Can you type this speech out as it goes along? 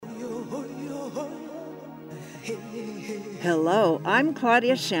Hello, I'm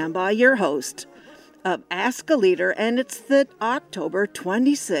Claudia Shambaugh, your host of Ask a Leader, and it's the October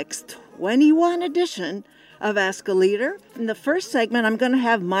 26th, 21 edition of Ask a Leader. In the first segment, I'm going to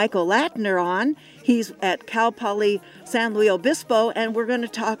have Michael Latner on. He's at Cal Poly San Luis Obispo, and we're going to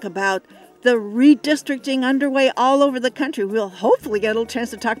talk about the redistricting underway all over the country. We'll hopefully get a little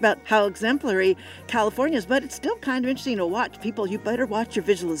chance to talk about how exemplary California is, but it's still kind of interesting to watch. People, you better watch your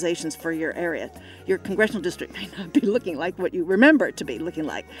visualizations for your area. Your congressional district may not be looking like what you remember it to be looking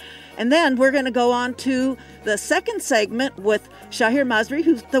like. And then we're going to go on to the second segment with Shahir Masri,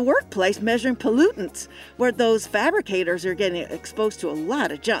 who's the workplace measuring pollutants, where those fabricators are getting exposed to a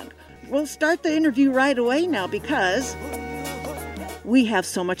lot of junk. We'll start the interview right away now because we have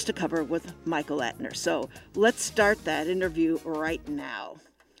so much to cover with Michael Latner. So let's start that interview right now.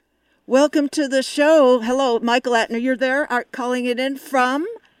 Welcome to the show. Hello, Michael Latner. You're there, calling it in from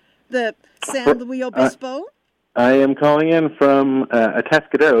the San Luis Obispo? I am calling in from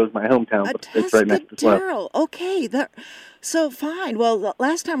Atascadero, my hometown. It's right next to Slough. Okay. So fine. Well,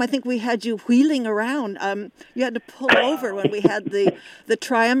 last time I think we had you wheeling around. You had to pull over when we had the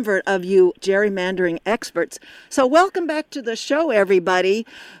triumvirate of you gerrymandering experts. So welcome back to the show, everybody.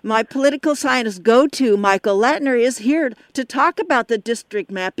 My political scientist go-to, Michael Latner, is here to talk about the district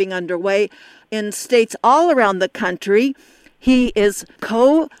mapping underway in states all around the country. He is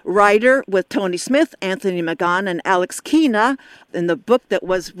co-writer with Tony Smith, Anthony McGann, and Alex Kina in the book that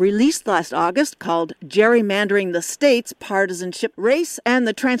was released last August called Gerrymandering the States, Partisanship, Race, and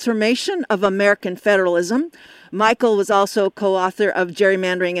the Transformation of American Federalism. Michael was also co-author of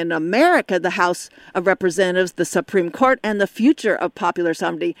Gerrymandering in America, the House of Representatives, the Supreme Court, and the Future of Popular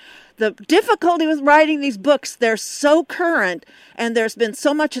Sovereignty. The difficulty with writing these books, they're so current, and there's been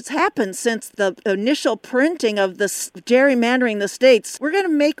so much that's happened since the initial printing of the Gerrymandering the States. We're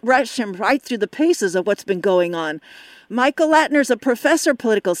going to rush him right through the paces of what's been going on. Michael Latner is a professor of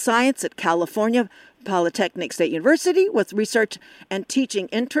political science at California Polytechnic State University with research and teaching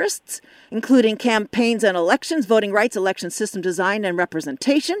interests, including campaigns and elections, voting rights, election system design, and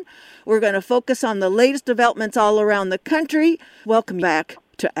representation. We're going to focus on the latest developments all around the country. Welcome back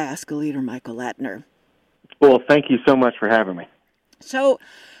to Ask a Leader, Michael Latner. Well, thank you so much for having me. So,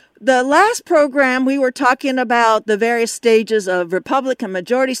 the last program, we were talking about the various stages of Republican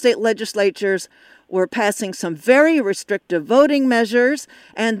majority state legislatures were passing some very restrictive voting measures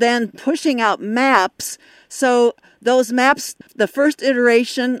and then pushing out maps. So those maps, the first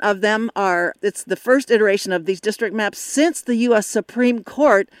iteration of them it's the first iteration of these district maps since the U.S. Supreme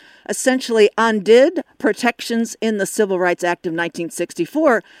Court essentially undid protections in the Civil Rights Act of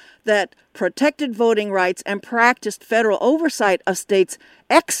 1964 that protected voting rights and practiced federal oversight of states'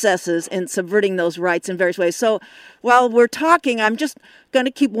 excesses in subverting those rights in various ways. So while we're talking, I'm just going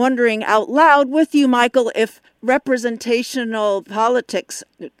to keep wondering out loud with you, Michael, if representational politics,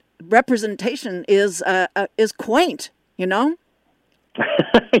 representation is quaint, you know?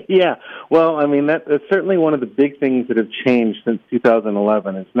 Yeah. Well, I mean, that's certainly one of the big things that have changed since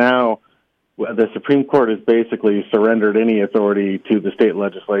 2011 is now the Supreme Court has basically surrendered any authority to the state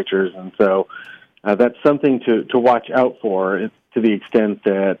legislatures, and so that's something to watch out for to the extent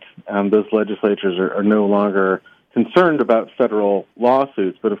that those legislatures are no longer concerned about federal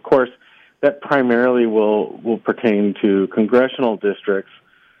lawsuits. But of course, that primarily will pertain to congressional districts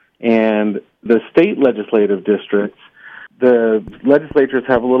and the state legislative districts. The legislatures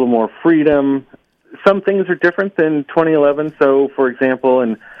have a little more freedom. Some things are different than 2011. So, for example,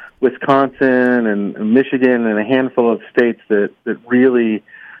 in Wisconsin and Michigan and a handful of states that really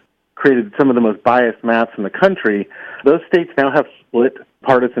created some of the most biased maps in the country, those states now have split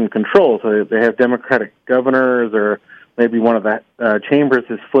partisan control. So they have Democratic governors, or maybe one of the chambers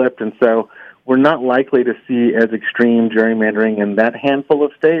is flipped, and so we're not likely to see as extreme gerrymandering in that handful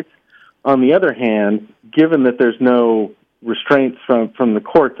of states. On the other hand, given that there's no restraints from the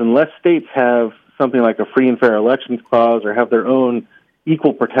courts, unless states have something like a free and fair elections clause or have their own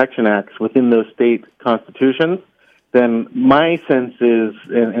equal protection acts within those state constitutions, then my sense is,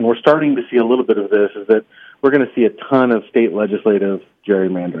 and we're starting to see a little bit of this, is that we're going to see a ton of state legislative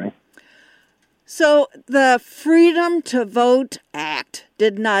gerrymandering. So the Freedom to Vote Act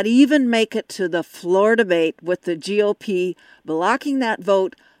did not even make it to the floor debate, with the GOP blocking that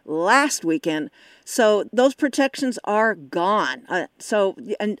vote last weekend. So those protections are gone.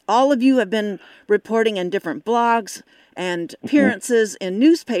 And all of you have been reporting in different blogs and appearances in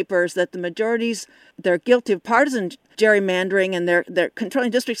newspapers that the majorities, they're guilty of partisan gerrymandering and they're controlling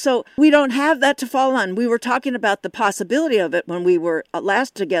districts. So we don't have that to fall on. We were talking about the possibility of it when we were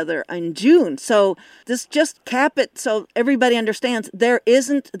last together in June. So this just cap it so everybody understands there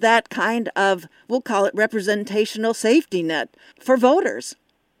isn't that kind of, we'll call it representational safety net for voters.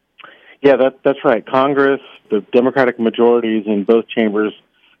 Yeah, that's right. Congress, the Democratic majorities in both chambers,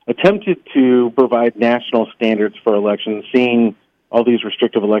 attempted to provide national standards for elections, seeing all these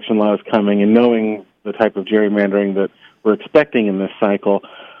restrictive election laws coming and knowing the type of gerrymandering that we're expecting in this cycle.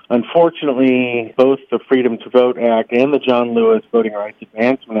 Unfortunately, both the Freedom to Vote Act and the John Lewis Voting Rights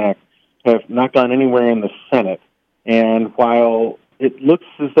Advancement Act have not gone anywhere in the Senate. And while it looks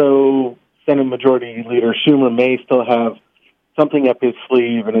as though Senate Majority Leader Schumer may still have something up his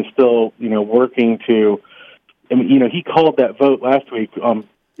sleeve and is still, working to, he called that vote last week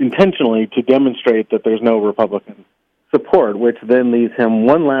intentionally to demonstrate that there's no Republican support, which then leaves him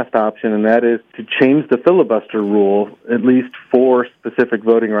one last option, and that is to change the filibuster rule, at least for specific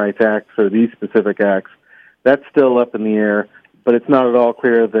voting rights acts or these specific acts. That's still up in the air, but it's not at all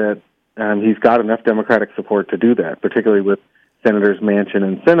clear that he's got enough Democratic support to do that, particularly with Senators Manchin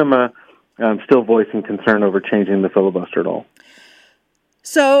and Sinema still voicing concern over changing the filibuster at all.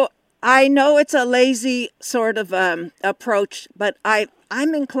 So I know it's a lazy sort of approach, but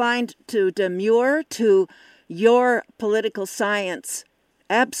I'm inclined to demur to your political science,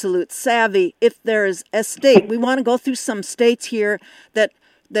 absolute savvy. If there is a state, we want to go through some states here that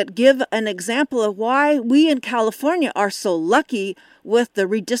give an example of why we in California are so lucky with the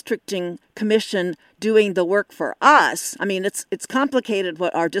redistricting commission doing the work for us. I mean, it's complicated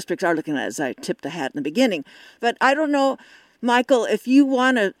what our districts are looking at, as I tipped the hat in the beginning. But I don't know, Michael, if you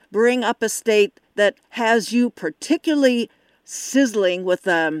want to bring up a state that has you particularly sizzling with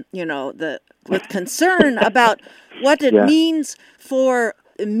with concern about what it means for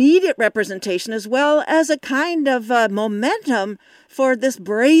immediate representation, as well as a kind of momentum for this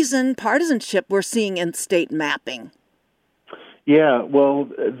brazen partisanship we're seeing in state mapping. Yeah, well,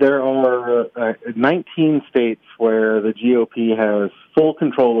 there are 19 states where the GOP has full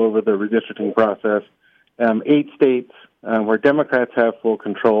control over the redistricting process, 8 states where Democrats have full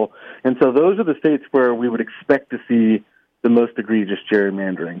control. And so those are the states where we would expect to see the most egregious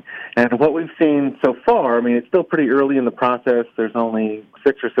gerrymandering. And what we've seen so far, I mean, it's still pretty early in the process. There's only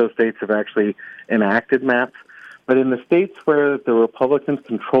 6 or so states have actually enacted maps. But in the states where the Republicans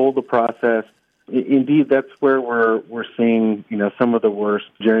control the process, indeed, that's where we're seeing, some of the worst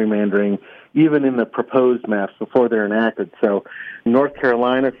gerrymandering, even in the proposed maps before they're enacted. So North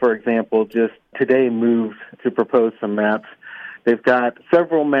Carolina, for example, just today moved to propose some maps. They've got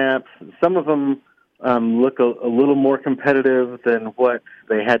several maps. Some of them look a little more competitive than what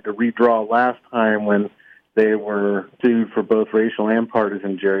they had to redraw last time when they were sued for both racial and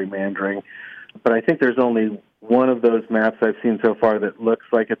partisan gerrymandering. But I think there's only one of those maps I've seen so far that looks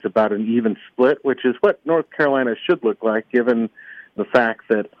like it's about an even split, which is what North Carolina should look like, given the fact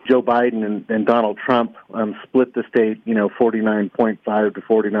that Joe Biden and Donald Trump split the state, 49.5 to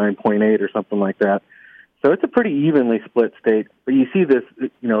 49.8 or something like that. So it's a pretty evenly split state. But you see this,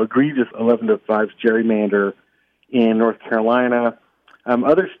 egregious 11-5 gerrymander in North Carolina.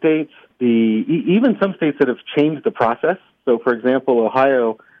 Other states, even some states that have changed the process. So, for example,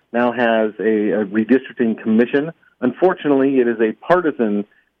 Ohio now has a redistricting commission. Unfortunately, it is a partisan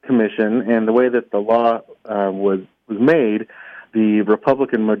commission, and the way that the law was made, the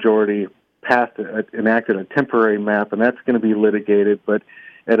Republican majority enacted a temporary map, and that's going to be litigated, but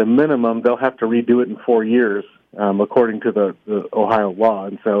at a minimum, they'll have to redo it in 4 years, according to the Ohio law.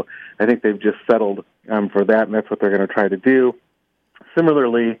 And so I think they've just settled for that, and that's what they're going to try to do.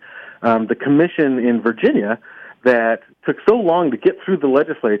 Similarly, the commission in Virginia that took so long to get through the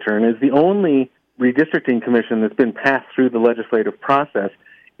legislature and is the only redistricting commission that's been passed through the legislative process,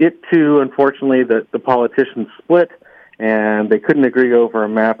 it too, unfortunately, the politicians split, and they couldn't agree over a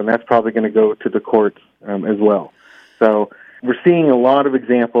map, and that's probably going to go to the courts as well. So we're seeing a lot of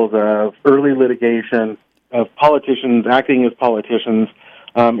examples of early litigation, of politicians acting as politicians.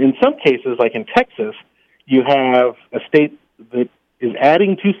 In some cases, like in Texas, you have a state that is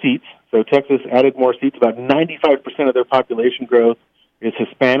adding 2 seats. So Texas added more seats. About 95% of their population growth is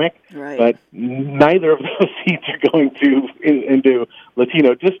Hispanic, right, but neither of those seats are going into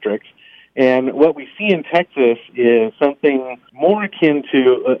Latino districts. And what we see in Texas is something more akin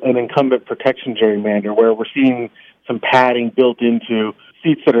to an incumbent protection gerrymander, where we're seeing some padding built into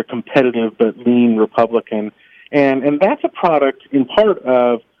seats that are competitive but lean Republican. And that's a product, in part,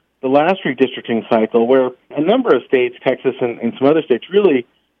 of the last redistricting cycle, where a number of states, Texas and some other states, really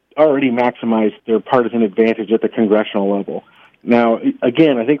already maximized their partisan advantage at the congressional level. Now,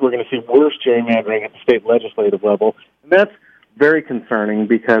 again, I think we're going to see worse gerrymandering at the state legislative level, and that's very concerning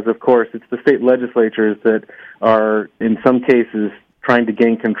because, of course, it's the state legislatures that are, in some cases, trying to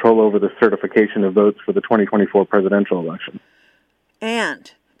gain control over the certification of votes for the 2024 presidential election.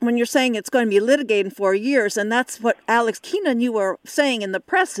 And when you're saying it's going to be litigated in 4 years, and that's what Alex Keenan, you were saying in the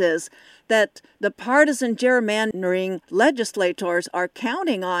press, is that the partisan gerrymandering legislators are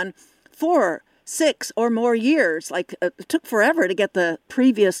counting on 4, 6 or more years. Like it took forever to get the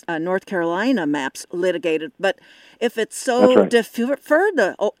previous North Carolina maps litigated. But if it's so deferred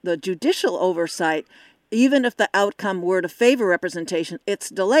the judicial oversight, even if the outcome were to favor representation, it's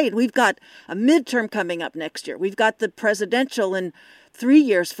delayed. We've got a midterm coming up next year. We've got the presidential in 3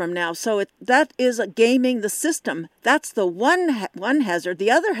 years from now. So that is a gaming the system. That's the one hazard.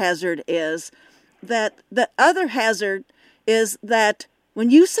 The other hazard is that when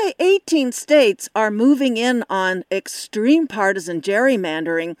you say 18 states are moving in on extreme partisan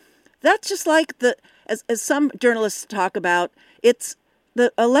gerrymandering, that's just like as some journalists talk about,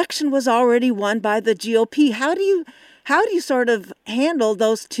 the election was already won by the GOP. How do you sort of handle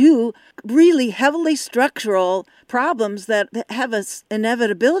those two really heavily structural problems that have an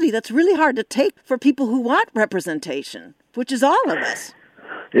inevitability that's really hard to take for people who want representation, which is all of us?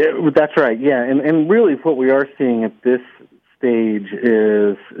 Yeah, that's right. Yeah, and really what we are seeing at this stage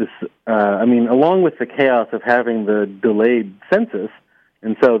is along with the chaos of having the delayed census.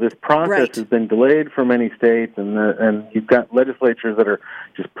 And so this process has been delayed for many states, and you've got legislatures that are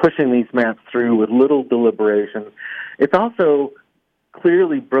just pushing these maps through with little deliberation. It's also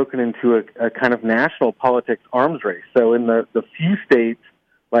clearly broken into a kind of national politics arms race. So in the few states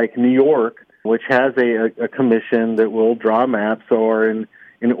like New York, which has a commission that will draw maps, or in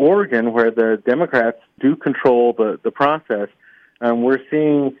Oregon, where the Democrats do control the process, we're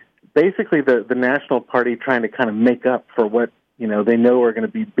seeing basically the national party trying to kind of make up for what they know are going to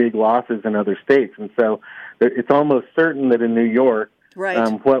be big losses in other states. And so it's almost certain that in New York,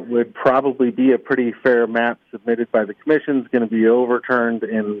 what would probably be a pretty fair map submitted by the commission is going to be overturned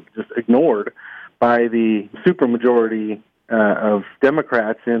and just ignored by the supermajority of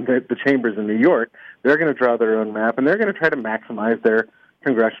Democrats in the chambers in New York. They're going to draw their own map, and they're going to try to maximize their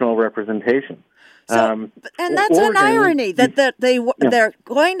congressional representation. And that's Oregon, an irony that they're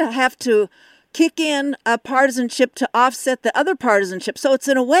going to have to kick in a partisanship to offset the other partisanship. So it's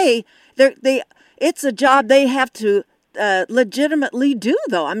in a way it's a job they have to legitimately do,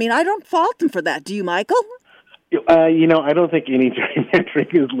 though. I mean, I don't fault them for that. Do you, Michael? I don't think any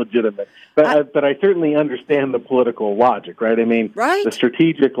gerrymandering is legitimate, but I certainly understand the political logic, right? I mean, the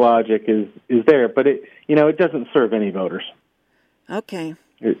strategic logic is there, but it doesn't serve any voters. Okay.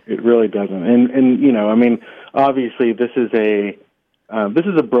 It really doesn't, and obviously this is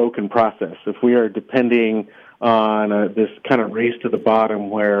a broken process. If we are depending on this kind of race to the bottom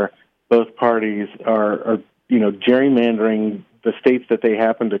where both parties are gerrymandering the states that they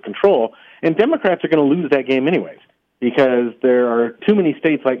happen to control, and Democrats are going to lose that game anyways, because there are too many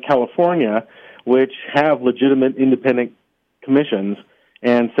states like California which have legitimate independent commissions,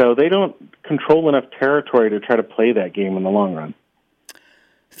 and so they don't control enough territory to try to play that game in the long run.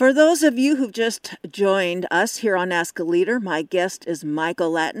 For those of you who've just joined us here on Ask a Leader, my guest is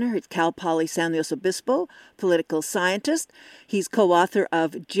Michael Latner. He's Cal Poly San Luis Obispo, political scientist. He's co-author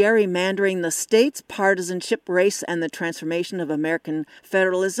of Gerrymandering the States, Partisanship, Race, and the Transformation of American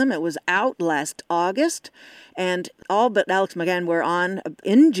Federalism. It was out last August, and all but Alex McGann were on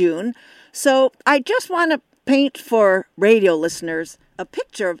in June. So I just want to paint for radio listeners a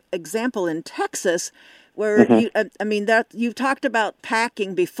picture of example in Texas where you've talked about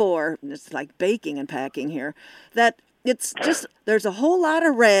packing before. It's like baking and packing here. That it's just there's a whole lot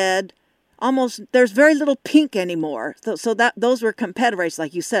of red. There's very little pink anymore. So that those were competitive,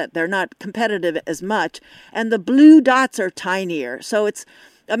 like you said. They're not competitive as much, and the blue dots are tinier. So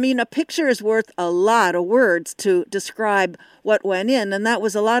a picture is worth a lot of words to describe what went in, and that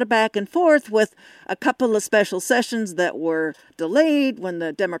was a lot of back and forth with a couple of special sessions that were delayed when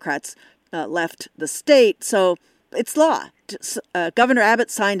the Democrats left the state. So it's law. Governor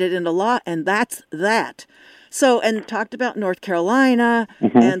Abbott signed it into law, and that's that. So, and talked about North Carolina,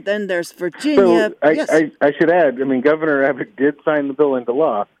 and then there's Virginia. So I should add, Governor Abbott did sign the bill into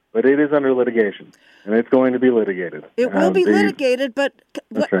law, but it is under litigation, and it's going to be litigated. It will be litigated, but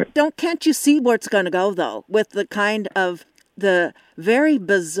can't you see where it's going to go, though, with the kind of the very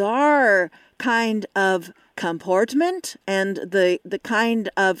bizarre kind of comportment and the kind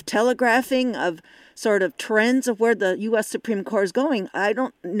of telegraphing of sort of trends of where the U.S. Supreme Court is going, I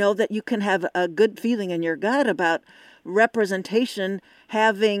don't know that you can have a good feeling in your gut about representation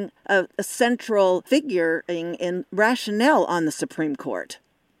having a central figure in rationale on the Supreme Court.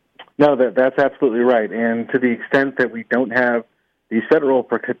 No, that's absolutely right. And to the extent that we don't have these federal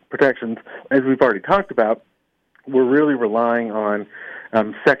protections, as we've already talked about, we're really relying on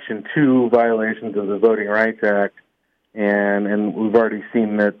Section 2 violations of the Voting Rights Act, and we've already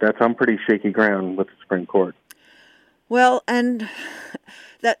seen that's on pretty shaky ground with the Supreme Court. Well, and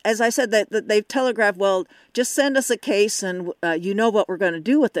that, as I said, that they've telegraphed, well, just send us a case and you know what we're going to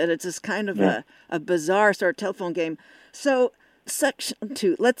do with it. It's just kind of a bizarre sort of telephone game. So Section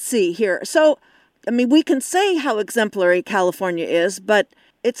 2, let's see here. So, I mean, we can say how exemplary California is, but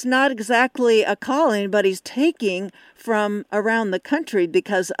it's not exactly a call anybody's taking from around the country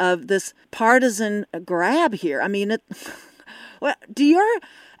because of this partisan grab here. I mean, well,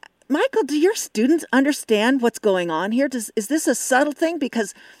 Michael, do your students understand what's going on here? Is this a subtle thing?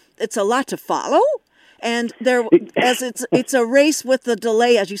 Because it's a lot to follow, and it's a race with the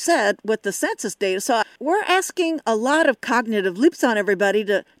delay, as you said, with the census data. So we're asking a lot of cognitive leaps on everybody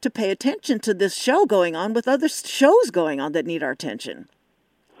to pay attention to this show going on with other shows going on that need our attention.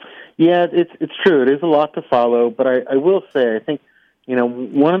 Yeah, it's true. It is a lot to follow, but I will say, I think,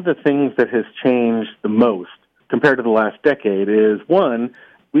 one of the things that has changed the most compared to the last decade is, one,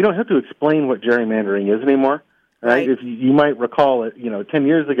 we don't have to explain what gerrymandering is anymore. Right? If you might recall it, 10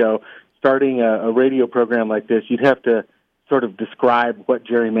 years ago, starting a radio program like this, you'd have to sort of describe what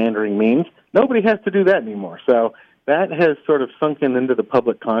gerrymandering means. Nobody has to do that anymore. So that has sort of sunken into the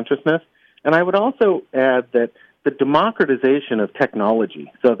public consciousness. And I would also add that the democratization of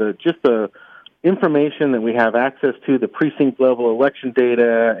technology, so the information that we have access to, the precinct-level election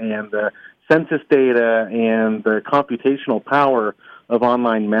data and the census data and the computational power of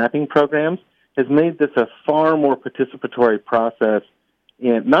online mapping programs, has made this a far more participatory process,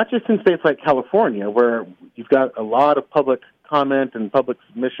 not just in states like California, where you've got a lot of public comment and public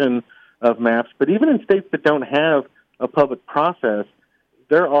submission of maps, but even in states that don't have a public process,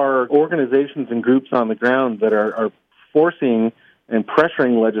 there are organizations and groups on the ground that are forcing and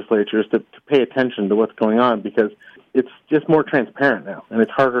pressuring legislatures to pay attention to what's going on, because it's just more transparent now, and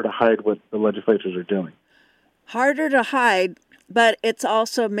it's harder to hide what the legislatures are doing. Harder to hide, but it's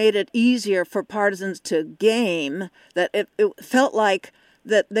also made it easier for partisans to game, that it felt like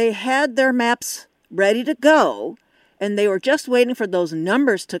that they had their maps ready to go, and they were just waiting for those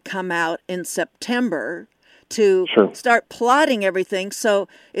numbers to come out in September to start plotting everything. So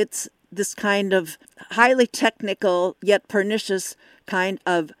it's this kind of highly technical yet pernicious kind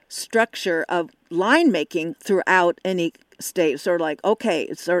of structure of line making throughout any state. Sort of like, okay,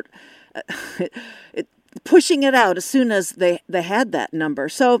 it's pushing it out as soon as they had that number.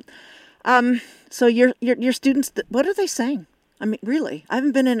 So, so your students, what are they saying? I mean, really, I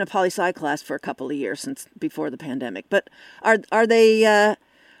haven't been in a poli-sci class for a couple of years since before the pandemic. But are they?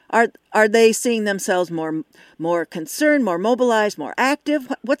 Are they seeing themselves more concerned, more mobilized, more active?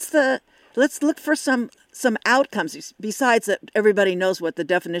 Let's look for some outcomes besides that everybody knows what the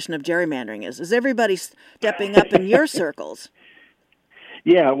definition of gerrymandering is. Is everybody stepping up in your circles?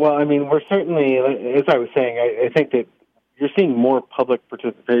 Yeah, well, I mean, we're certainly, as I was saying, I think that you're seeing more public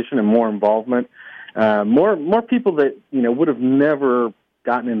participation and more involvement, more people that would have never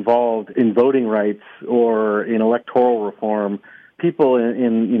gotten involved in voting rights or in electoral reform. People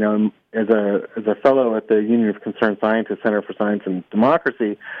as a fellow at the Union of Concerned Scientists Center for Science and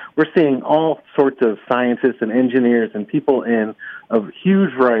Democracy, we're seeing all sorts of scientists and engineers and people in a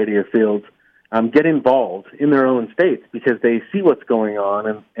huge variety of fields get involved in their own states because they see what's going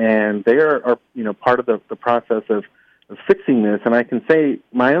on and they are part of the process of fixing this. And I can say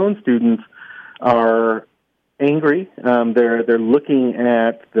my own students are angry. They're looking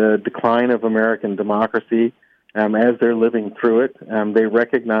at the decline of American democracy. As they're living through it, they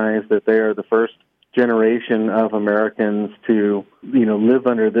recognize that they are the first generation of Americans to, live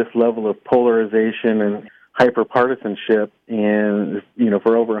under this level of polarization and hyper-partisanship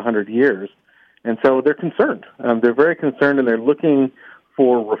for over 100 years. And so they're concerned. They're very concerned, and they're looking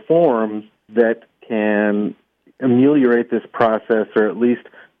for reforms that can ameliorate this process, or at least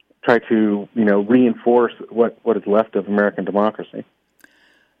try to, reinforce what is left of American democracy.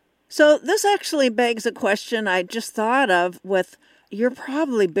 So this actually begs a question I just thought of you're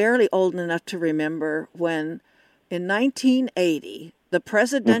probably barely old enough to remember when in 1980, the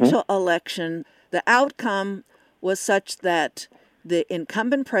presidential election, the outcome was such that the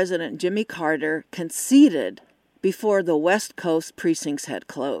incumbent president, Jimmy Carter, conceded before the West Coast precincts had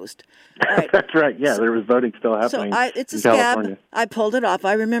closed. All right. That's right. Yeah, there was voting still happening. So it's a in scab. California. I pulled it off.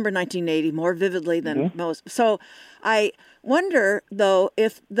 I remember 1980 more vividly than most. So I wonder, though,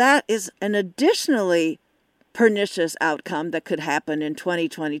 if that is an additionally pernicious outcome that could happen in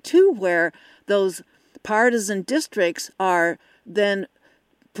 2022, where those partisan districts are then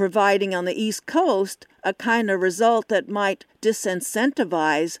providing on the East Coast a kind of result that might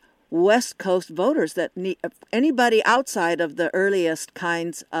disincentivize West Coast voters, that anybody outside of the earliest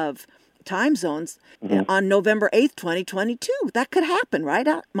kinds of time zones on November 8th, 2022. That could happen, right,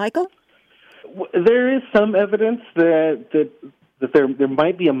 Michael? There is some evidence that there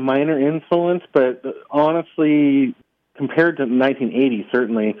might be a minor influence, but honestly, compared to 1980,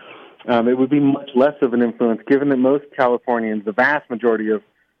 certainly, it would be much less of an influence, given that most Californians, the vast majority of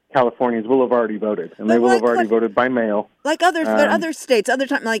Californians, will have already voted, and they will have already voted by mail. Like other states, other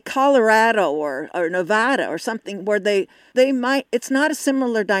time, like Colorado or Nevada or something, where they might. It's not a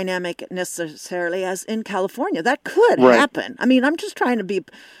similar dynamic necessarily as in California. That could happen. I mean, I'm just trying to be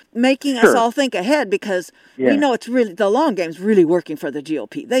making us all think ahead, because we know it's really the long game's really working for the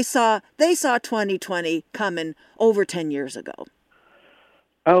GOP. They saw 2020 coming over 10 years ago.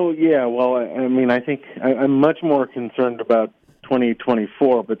 Oh yeah, well, I mean, I think I'm much more concerned about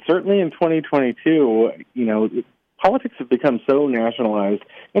 2024, but certainly in 2022, politics have become so nationalized,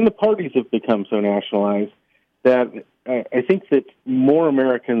 and the parties have become so nationalized, that I think that more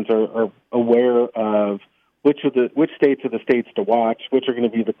Americans are aware of which states are the states to watch, which are going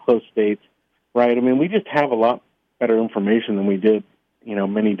to be the close states, right? I mean, we just have a lot better information than we did,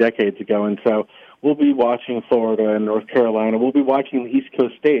 many decades ago, and so we'll be watching Florida and North Carolina. We'll be watching the East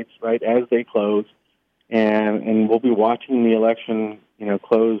Coast states, right, as they close. And we'll be watching the election,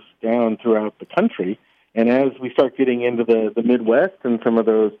 close down throughout the country. And as we start getting into the Midwest and some of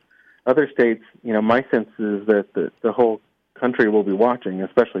those other states, my sense is that the whole country will be watching,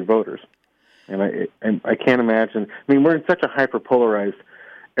 especially voters. And I can't imagine. I mean, we're in such a hyper-polarized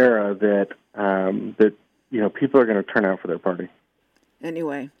era that people are going to turn out for their party.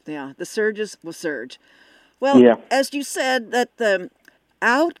 Anyway, the surges will surge. Well, as you said, that the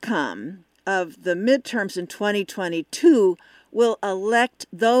outcome of the midterms in 2022 will elect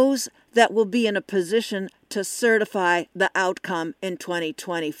those that will be in a position to certify the outcome in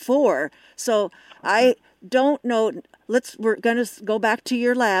 2024. So I don't know. We're going to go back to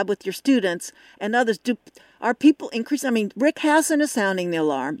your lab with your students and others. Are people increasing? I mean, Rick Hassan is sounding the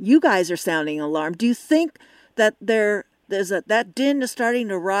alarm. You guys are sounding the alarm. Do you think that that din is starting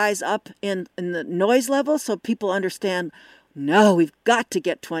to rise up in the noise level, so people understand? No, we've got to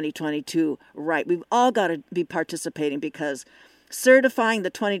get 2022 right. We've all got to be participating, because certifying the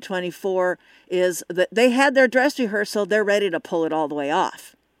 2024 is that they had their dress rehearsal. They're ready to pull it all the way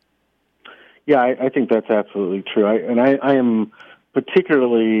off. Yeah, I think that's absolutely true. I am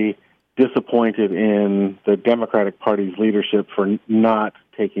particularly disappointed in the Democratic Party's leadership for not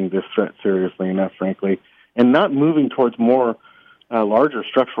taking this threat seriously enough, frankly, and not moving towards more larger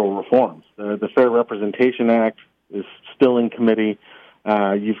structural reforms. The Fair Representation Act is still in committee.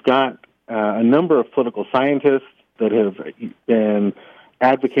 You've got a number of political scientists that have been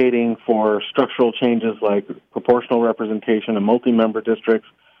advocating for structural changes like proportional representation and multi-member districts,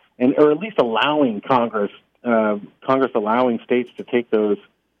 or at least allowing Congress allowing states to take those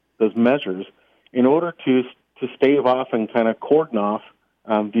measures in order to stave off and kind of cordon off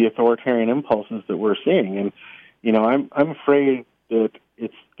the authoritarian impulses that we're seeing. And I'm afraid that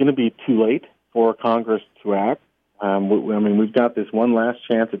it's going to be too late for Congress to act. We've got this one last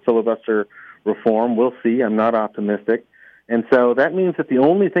chance at filibuster reform. We'll see. I'm not optimistic. And so that means that the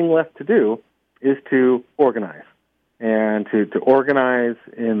only thing left to do is to organize, and to organize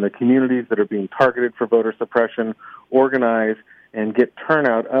in the communities that are being targeted for voter suppression, organize and get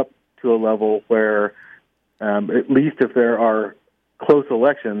turnout up to a level where, at least if there are close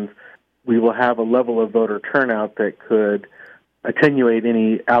elections, we will have a level of voter turnout that could attenuate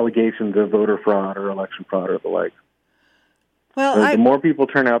any allegations of voter fraud or election fraud or the like. Well, the more people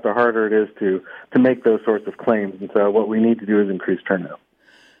turn out, the harder it is to make those sorts of claims. And so what we need to do is increase turnout.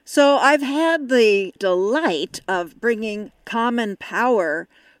 So I've had the delight of bringing Common Power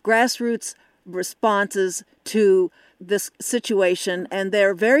grassroots responses to this situation, and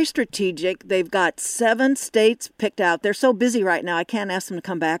they're very strategic. They've got 7 states picked out. They're so busy right now, I can't ask them to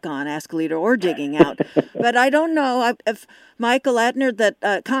come back on Ask a Leader or Digging Out. But I don't know if Michael Latner,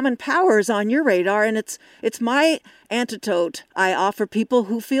 that Common Power is on your radar, and it's my antidote I offer people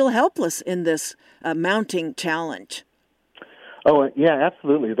who feel helpless in this mounting challenge. Oh, yeah,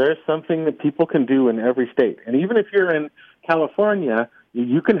 absolutely. There's something that people can do in every state. And even if you're in California,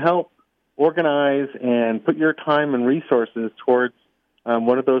 you can help organize and put your time and resources towards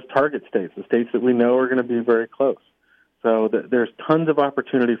one of those target states, the states that we know are going to be very close. So there's tons of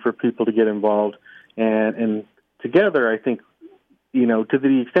opportunity for people to get involved, and together, I think, to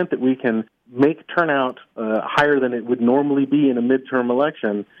the extent that we can make turnout higher than it would normally be in a midterm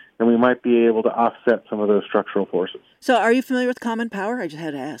election, then we might be able to offset some of those structural forces. So are you familiar with Common Power? I just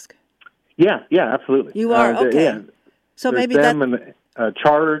had to ask. Yeah, absolutely. You are? Okay. Yeah. So there's maybe them and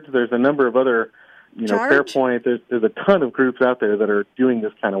Charge. There's a number of other, Fairpoint. There's a ton of groups out there that are doing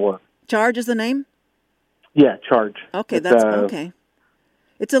this kind of work. Charge is the name? Yeah, Charge. Okay, that's okay.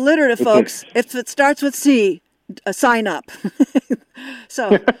 It's alliterative, folks. If it starts with C, sign up.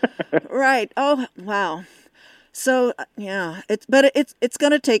 So, right. Oh, wow. So, yeah, it's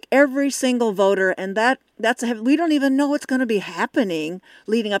going to take every single voter, and we don't even know what's going to be happening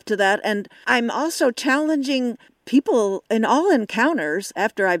leading up to that. And I'm also challenging people in all encounters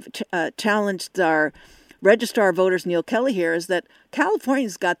after I've challenged our registrar of voters, Neil Kelly here, is that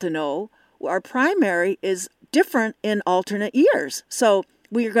California's got to know our primary is different in alternate years. So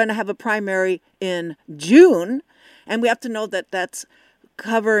we are going to have a primary in June, and we have to know that that's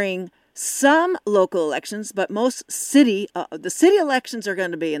covering some local elections, but most the city elections are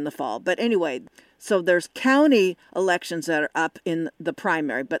going to be in the fall. But anyway, so there's county elections that are up in the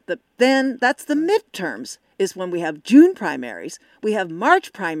primary, but then that's the midterms is when we have June primaries. We have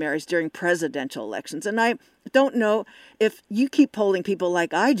March primaries during presidential elections. And I don't know if you keep polling people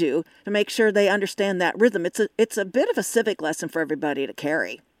like I do to make sure they understand that rhythm. It's a bit of a civic lesson for everybody to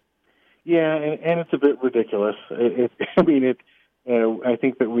carry. Yeah, and it's a bit ridiculous. I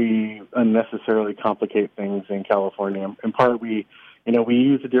think that we unnecessarily complicate things in California. In part, we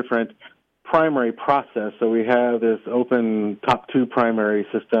use a different primary process. So we have this open top two primary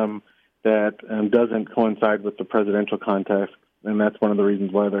system that doesn't coincide with the presidential contest, and that's one of the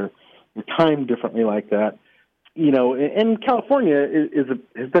reasons why they're timed differently like that. And California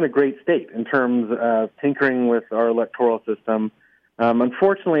has been a great state in terms of tinkering with our electoral system.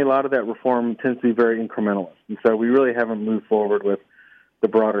 Unfortunately, a lot of that reform tends to be very incrementalist, and so we really haven't moved forward with the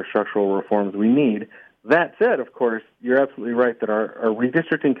broader structural reforms we need. That said, of course, you're absolutely right that our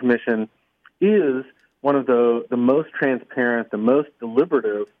redistricting commission is one of the most transparent, the most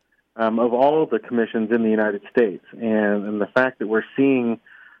deliberative of all the commissions in the United States. And the fact that we're seeing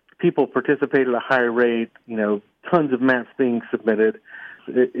people participate at a high rate, tons of maps being submitted,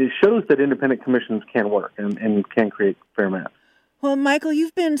 it shows that independent commissions can work and can create fair maps. Well, Michael,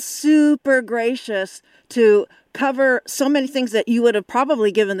 you've been super gracious to cover so many things that you would have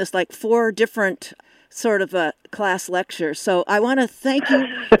probably given this like 4 different sort of class lectures. So I want to thank you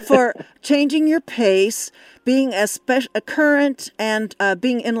for changing your pace, being as current, and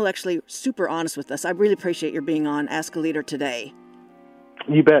being intellectually super honest with us. I really appreciate your being on Ask a Leader today.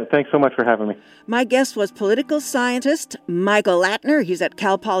 You bet. Thanks so much for having me. My guest was political scientist Michael Latner. He's at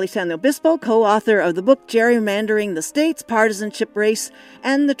Cal Poly San Luis Obispo, co-author of the book Gerrymandering the States, Partisanship, Race,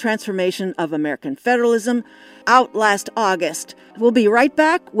 and the Transformation of American Federalism, out last August. We'll be right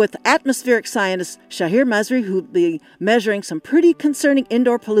back with atmospheric scientist Shahir Masri, who'll be measuring some pretty concerning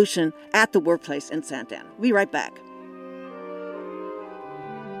indoor pollution at the workplace in Santa Ana. We'll be right back.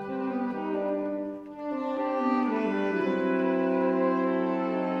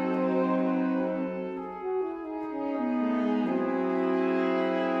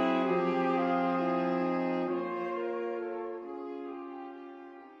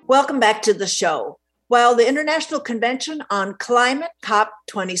 Welcome back to the show. While the International Convention on Climate,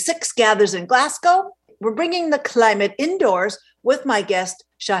 COP26, gathers in Glasgow, we're bringing the climate indoors with my guest,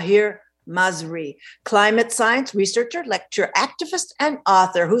 Shahir Masri, climate science researcher, lecturer, activist, and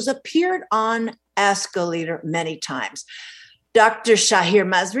author who's appeared on Ask a Leader many times. Dr. Shahir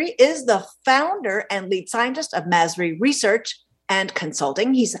Masri is the founder and lead scientist of Masri Research and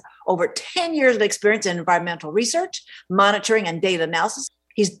Consulting. He's over 10 years of experience in environmental research, monitoring, and data analysis.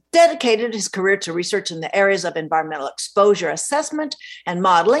 He's dedicated his career to research in the areas of environmental exposure assessment and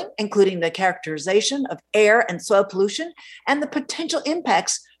modeling, including the characterization of air and soil pollution and the potential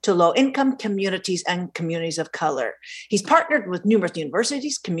impacts to low-income communities and communities of color. He's partnered with numerous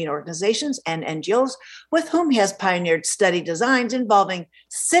universities, community organizations, and NGOs with whom he has pioneered study designs involving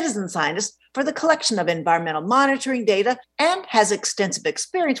citizen scientists for the collection of environmental monitoring data and has extensive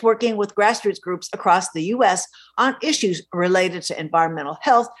experience working with grassroots groups across the U.S. on issues related to environmental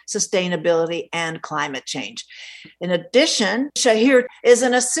health, sustainability, and climate change. In addition, Shahir is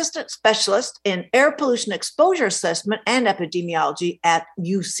an assistant specialist in air pollution exposure assessment and epidemiology at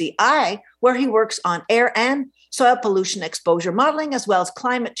UCI, where he works on air and soil pollution exposure modeling, as well as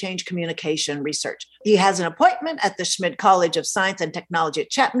climate change communication research. He has an appointment at the Schmid College of Science and Technology at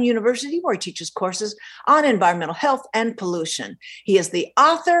Chapman University, where he teaches courses on environmental health and pollution. He is the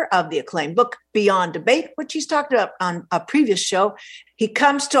author of the acclaimed book, Beyond Debate, which he's talked about on a previous show. He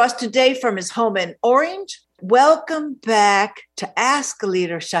comes to us today from his home in Orange. Welcome back to Ask a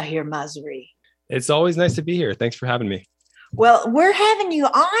Leader, Shahir Masri. It's always nice to be here. Thanks for having me. Well, we're having you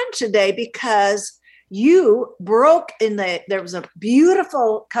on today because you broke there was a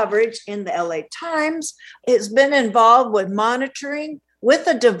beautiful coverage in the LA Times. It's been involved with monitoring with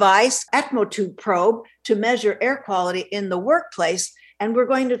a device, AtmoTube Pro, to measure air quality in the workplace. And we're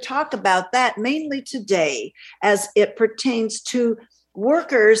going to talk about that mainly today as it pertains to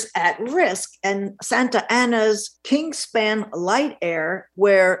workers at risk in Santa Ana's Kingspan light air,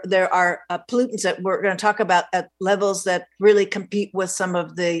 where there are pollutants that we're going to talk about at levels that really compete with some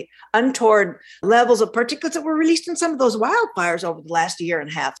of the untoward levels of particulates that were released in some of those wildfires over the last year and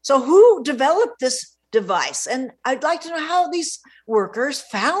a half. So who developed this device? And I'd like to know how these workers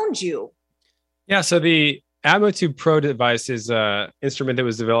found you. Yeah, so the AtmoTube Pro device is an instrument that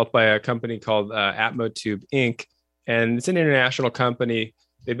was developed by a company called AtmoTube Inc., and it's an international company.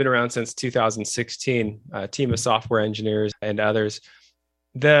 They've been around since 2016, a team of software engineers and others.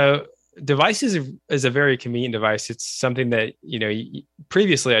 The device is a very convenient device. It's something that,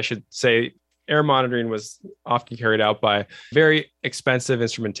 previously, I should say, air monitoring was often carried out by very expensive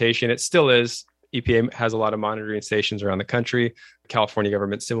instrumentation. It still is. EPA has a lot of monitoring stations around the country, California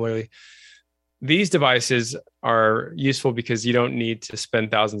government similarly. These devices are useful because you don't need to spend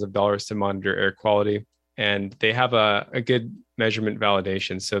thousands of dollars to monitor air quality. And they have a good measurement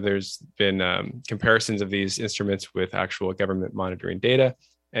validation. So there's been comparisons of these instruments with actual government monitoring data,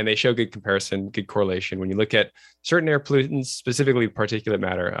 and they show good comparison, good correlation. When you look at certain air pollutants, specifically particulate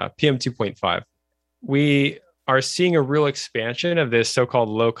matter, PM 2.5, we are seeing a real expansion of this so-called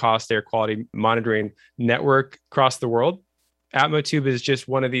low-cost air quality monitoring network across the world. AtmoTube is just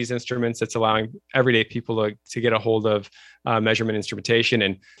one of these instruments that's allowing everyday people to get a hold of measurement instrumentation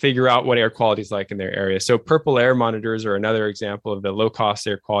and figure out what air quality is like in their area. So purple air monitors are another example of the low-cost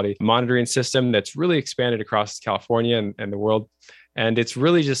air quality monitoring system that's really expanded across California and the world. And it's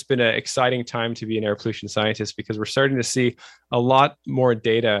really just been an exciting time to be an air pollution scientist because we're starting to see a lot more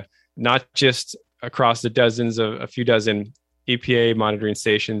data, not just across a few dozen EPA monitoring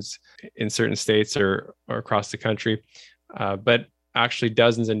stations in certain states or across the country, but actually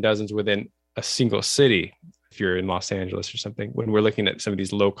dozens and dozens within a single city. If you're in Los Angeles or something, when we're looking at some of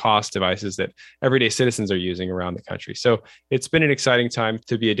these low-cost devices that everyday citizens are using around the country. So it's been an exciting time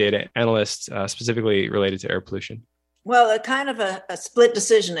to be a data analyst, specifically related to air pollution. Well, a kind of a split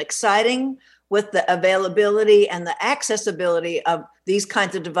decision, exciting with the availability and the accessibility of these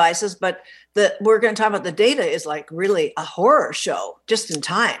kinds of devices. But we're going to talk about the data is like really a horror show just in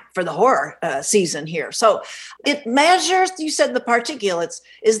time for the horror season here. So it measures, you said the particulates.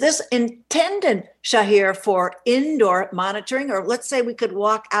 Is this intended, Shahir, for indoor monitoring? Or let's say we could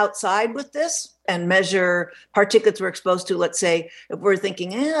walk outside with this and measure particulates we're exposed to. Let's say if we're thinking,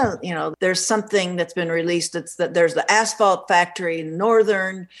 there's something that's been released. It's that there's the asphalt factory in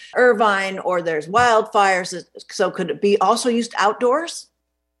northern Irvine, or there's wildfires. So could it be also used outdoors?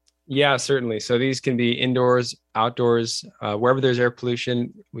 Yeah, certainly. So these can be indoors, outdoors, wherever there's air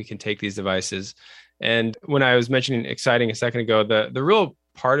pollution, we can take these devices. And when I was mentioning exciting a second ago, the real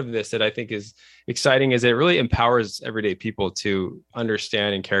part of this that I think is exciting is it really empowers everyday people to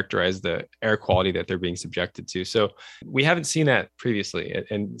understand and characterize the air quality that they're being subjected to. So we haven't seen that previously.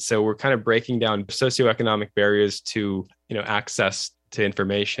 And so we're kind of breaking down socioeconomic barriers to, access to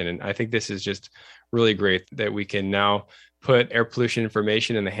information. And I think this is just really great that we can now put air pollution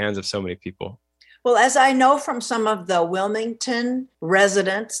information in the hands of so many people. Well, as I know from some of the Wilmington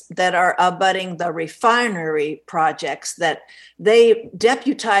residents that are abutting the refinery projects, that they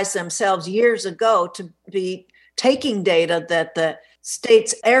deputized themselves years ago to be taking data that the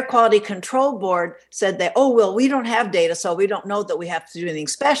state's air quality control board said that, we don't have data, so we don't know that we have to do anything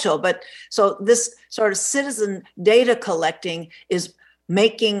special. But so this sort of citizen data collecting is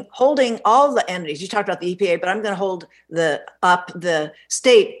holding all the entities. You talked about the EPA, but I'm going to hold the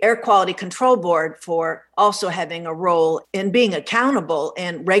state air quality control board for also having a role in being accountable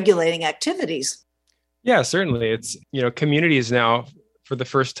and regulating activities. Yeah, certainly. It's, communities now for the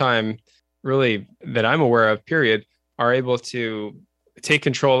first time, really that I'm aware of, period, are able to take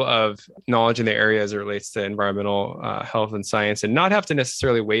control of knowledge in the area as it relates to environmental health and science, and not have to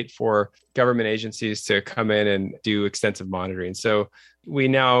necessarily wait for government agencies to come in and do extensive monitoring. So we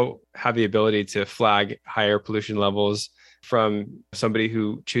now have the ability to flag higher pollution levels from somebody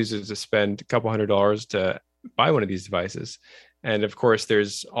who chooses to spend a couple $100s to buy one of these devices. And of course,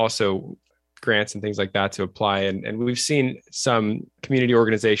 there's also grants and things like that to apply. And we've seen some community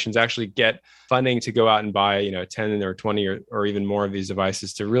organizations actually get funding to go out and buy, 10 or 20 or even more of these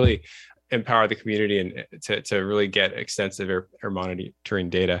devices to really empower the community and to really get extensive air monitoring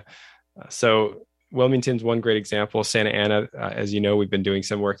data. So Wilmington's one great example. Santa Ana, as you know, we've been doing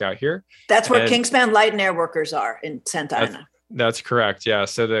some work out here. That's where Kingspan Light and Air workers are in Santa Ana. That's correct. Yeah.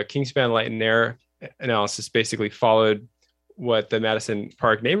 So the Kingspan Light and Air analysis basically followed what the Madison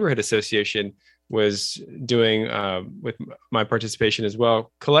Park Neighborhood Association was doing with my participation as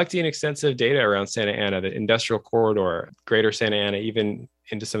well, collecting extensive data around Santa Ana, the industrial corridor, greater Santa Ana, even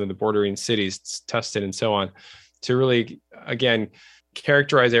into some of the bordering cities, Tustin and so on, to really, again,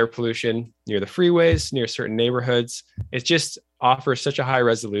 characterize air pollution near the freeways, near certain neighborhoods. It just offers such a high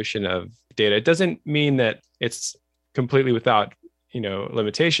resolution of data. It doesn't mean that it's completely without,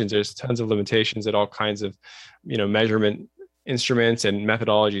 limitations. There's tons of limitations that all kinds of, measurement instruments and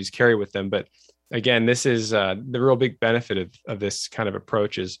methodologies carry with them. But again, this is the real big benefit of this kind of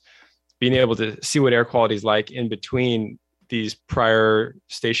approach, is being able to see what air quality is like in between these prior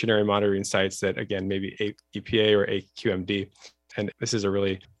stationary monitoring sites that, again, maybe EPA or AQMD. And this is a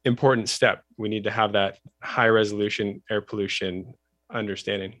really important step. We need to have that high resolution air pollution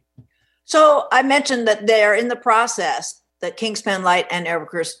understanding. So I mentioned that they're in the process, that Kingspan Light and Air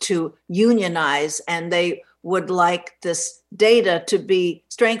Workers, to unionize, and they would like this data to be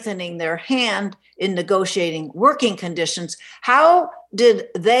strengthening their hand in negotiating working conditions. How did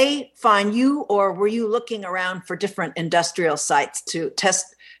they find you, or were you looking around for different industrial sites to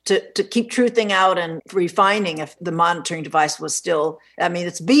test, to keep truthing out and refining if the monitoring device was still,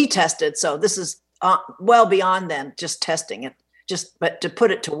 it's bee tested. So this is well beyond then just testing it, but to put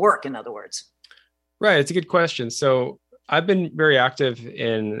it to work, in other words. Right. It's a good question. So I've been very active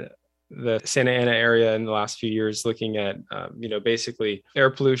in the Santa Ana area in the last few years, looking at, basically air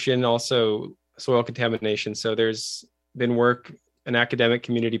pollution, also soil contamination. So there's been work, an academic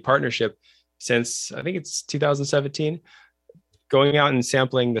community partnership since, I think it's 2017, going out and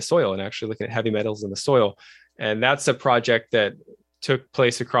sampling the soil and actually looking at heavy metals in the soil. And that's a project that took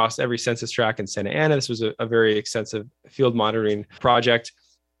place across every census tract in Santa Ana. This was a very extensive field monitoring project.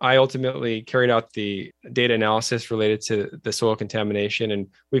 I ultimately carried out the data analysis related to the soil contamination. And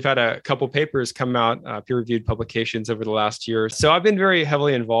we've had a couple papers come out, peer-reviewed publications over the last year. So I've been very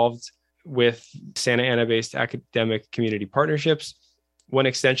heavily involved with Santa Ana-based academic community partnerships. One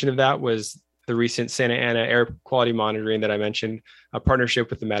extension of that was the recent Santa Ana air quality monitoring that I mentioned, a partnership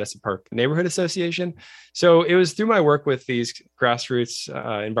with the Madison Park Neighborhood Association. So it was through my work with these grassroots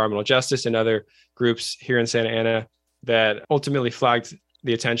environmental justice and other groups here in Santa Ana that ultimately flagged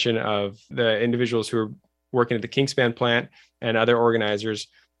the attention of the individuals who were working at the Kingspan plant and other organizers.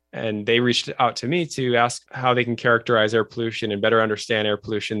 And they reached out to me to ask how they can characterize air pollution and better understand air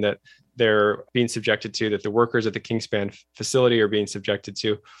pollution that they're being subjected to, that the workers at the Kingspan facility are being subjected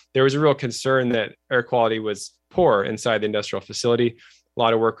to. There was a real concern that air quality was poor inside the industrial facility. A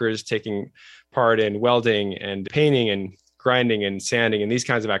lot of workers taking part in welding and painting and grinding and sanding and these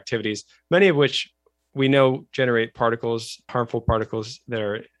kinds of activities, many of which we know generate particles, harmful particles that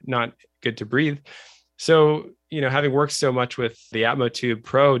are not good to breathe. So, having worked so much with the AtmoTube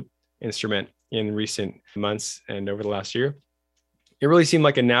Pro instrument in recent months and over the last year, it really seemed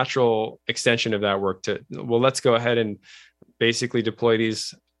like a natural extension of that work let's go ahead and basically deploy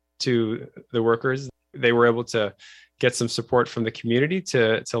these to the workers. They were able to get some support from the community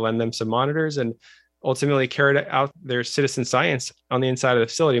to lend them some monitors and ultimately carried out their citizen science on the inside of the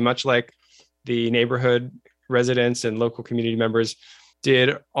facility, much like the neighborhood residents and local community members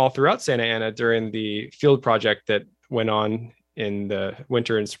did all throughout Santa Ana during the field project that went on in the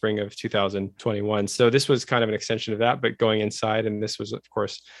winter and spring of 2021. So this was kind of an extension of that, but going inside. And this was, of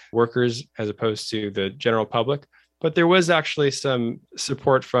course, workers as opposed to the general public. But there was actually some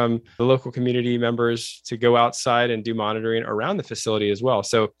support from the local community members to go outside and do monitoring around the facility as well.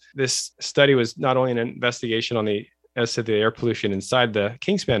 So this study was not only an investigation as to the air pollution inside the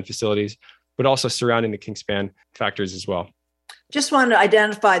Kingspan facilities, but also surrounding the Kingspan factors as well. Just wanted to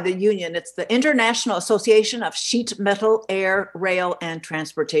identify the union. It's the International Association of Sheet Metal, Air, Rail, and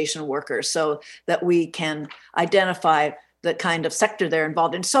Transportation Workers, so that we can identify the kind of sector they're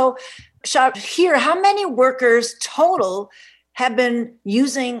involved in. So, Shahir, how many workers total have been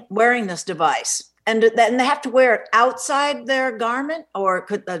wearing this device? And then they have to wear it outside their garment, or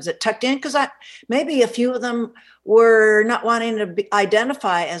is it tucked in? Because maybe a few of them were not wanting to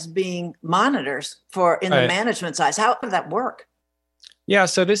identify as being monitors in the management side. How did that work? Yeah,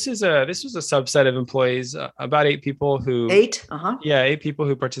 so this was a subset of employees, about 8 people who Eight? Uh-huh. Yeah, 8 people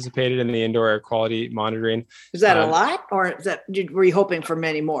who participated in the indoor air quality monitoring. Is that a lot, or were you hoping for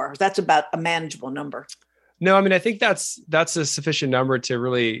many more? That's about a manageable number. No, I mean, I think that's a sufficient number to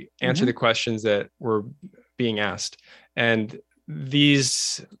really answer the questions that were being asked. And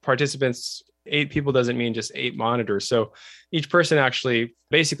these participants, 8 people doesn't mean just 8 monitors. So each person actually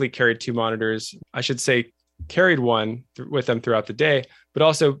basically carried 2 monitors. I should say carried one with them throughout the day, but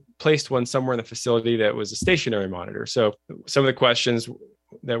also placed one somewhere in the facility that was a stationary monitor. So some of the questions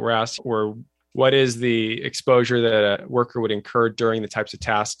that were asked were, what is the exposure that a worker would incur during the types of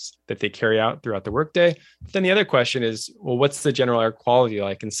tasks that they carry out throughout the workday? But then the other question is, well, what's the general air quality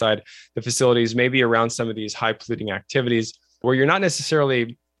like inside the facilities, maybe around some of these high polluting activities where you're not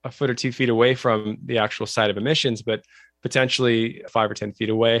necessarily a foot or 2 feet away from the actual site of emissions, but potentially 5 or 10 feet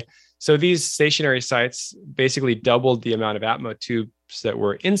away. So these stationary sites basically doubled the amount of AtmoTubes that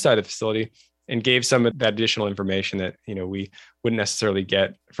were inside the facility and gave some of that additional information that, we wouldn't necessarily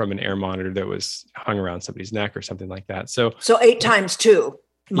get from an air monitor that was hung around somebody's neck or something like that. So 8 times 2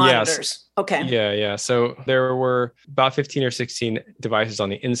 monitors. Yes. Okay. Yeah. So there were about 15 or 16 devices on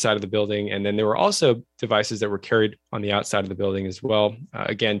the inside of the building. And then there were also devices that were carried on the outside of the building as well.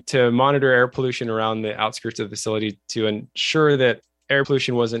 Again, to monitor air pollution around the outskirts of the facility to ensure that air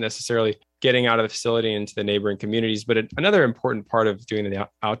pollution wasn't necessarily getting out of the facility into the neighboring communities. But another important part of doing the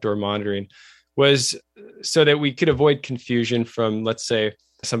outdoor monitoring was so that we could avoid confusion from, let's say,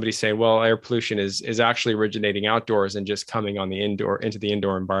 somebody saying, well, air pollution is actually originating outdoors and just coming on the into the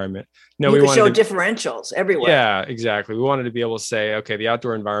indoor environment. No, we wanted to show differentials everywhere. Yeah, exactly. We wanted to be able to say, okay, the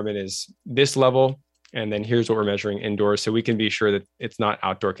outdoor environment is this level, and then here's what we're measuring indoors, so we can be sure that it's not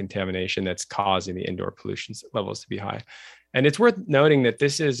outdoor contamination that's causing the indoor pollution levels to be high. And it's worth noting that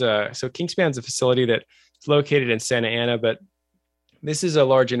this is so Kingspan's a facility that's located in Santa Ana, but this is a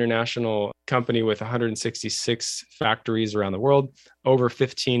large international company with 166 factories around the world, over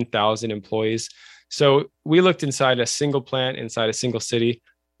 15,000 employees. So we looked inside a single plant, inside a single city,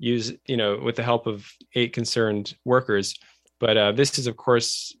 with the help of 8 concerned workers. But this is, of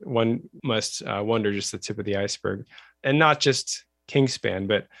course, one must wonder, just the tip of the iceberg. And not just Kingspan,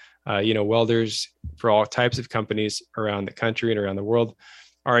 but welders for all types of companies around the country and around the world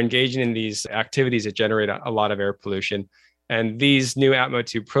are engaging in these activities that generate a lot of air pollution. And these new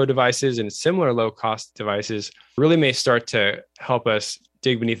AtmoTube Pro devices and similar low-cost devices really may start to help us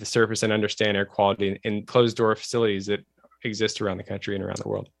dig beneath the surface and understand air quality in closed-door facilities that exist around the country and around the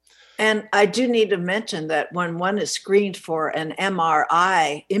world. And I do need to mention that when one is screened for an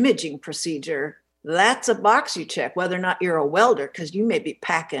MRI imaging procedure, that's a box you check, whether or not you're a welder, because you may be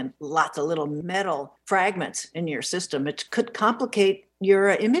packing lots of little metal fragments in your system. It could complicate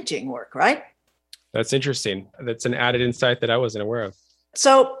your imaging work, right? That's interesting. That's an added insight that I wasn't aware of.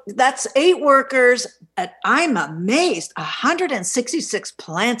 So that's 8 workers. I'm amazed. 166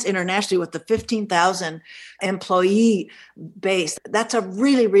 plants internationally with the 15,000 employee base. That's a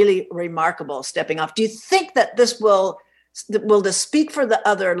really, really remarkable stepping off. Do you think that will this speak for the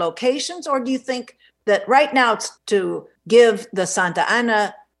other locations, or do you think that right now it's to give the Santa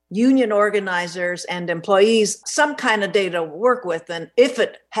Ana union organizers and employees some kind of data to work with, and if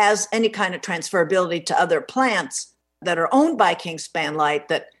it has any kind of transferability to other plants that are owned by Kingspan Light,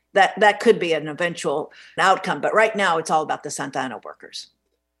 that could be an eventual outcome. But right now, it's all about the Santa Ana workers.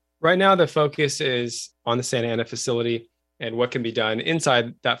 Right now, the focus is on the Santa Ana facility and what can be done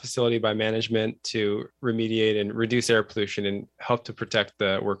inside that facility by management to remediate and reduce air pollution and help to protect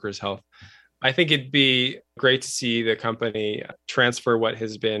the workers' health. I think it'd be great to see the company transfer what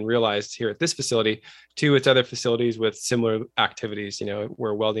has been realized here at this facility to its other facilities with similar activities,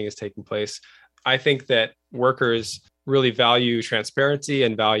 where welding is taking place. I think that workers really value transparency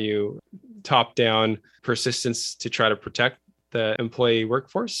and value top-down persistence to try to protect the employee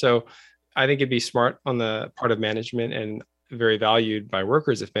workforce. So I think it'd be smart on the part of management and very valued by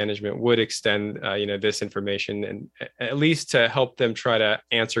workers if management would extend this information, and at least to help them try to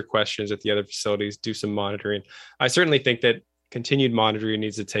answer questions at the other facilities, do some monitoring. I certainly think that continued monitoring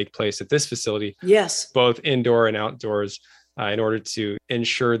needs to take place at this facility, yes, both indoor and outdoors, in order to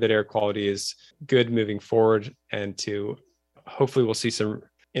ensure that air quality is good moving forward, and to hopefully we'll see some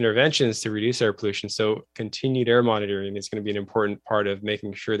interventions to reduce air pollution. So continued air monitoring is going to be an important part of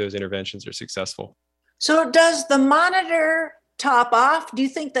making sure those interventions are successful. So does the monitor top off? Do you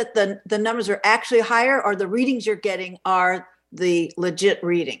think that the numbers are actually higher, or the readings you're getting are the legit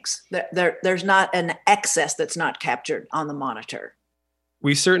readings? There's not an excess that's not captured on the monitor.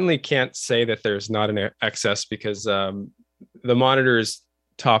 We certainly can't say that there's not an excess, because the monitor is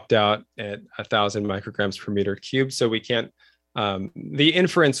topped out at 1,000 micrograms per meter cubed. So we can't The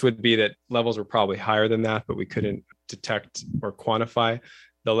inference would be that levels were probably higher than that, but we couldn't detect or quantify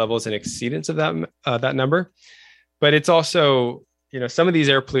the levels in exceedance of that number. But it's also, some of these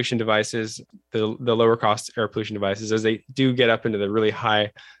air pollution devices, the lower cost air pollution devices, as they do get up into the really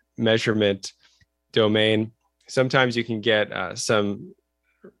high measurement domain, sometimes you can get some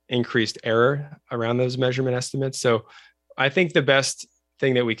increased error around those measurement estimates. So I think the best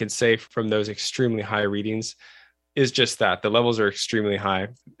thing that we can say from those extremely high readings is just that the levels are extremely high,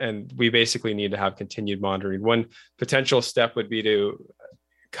 and we basically need to have continued monitoring. One potential step would be to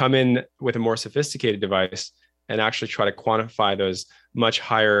come in with a more sophisticated device and actually try to quantify those much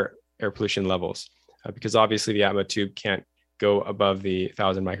higher air pollution levels, because obviously the AtmoTube can't go above the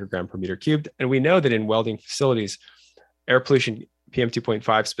 1,000 microgram per meter cubed. And we know that in welding facilities, air pollution, PM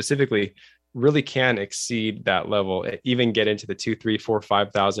 2.5 specifically, really can exceed that level, even get into the 2, 3, 4,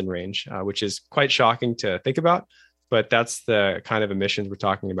 5,000 range, which is quite shocking to think about. But that's the kind of emissions we're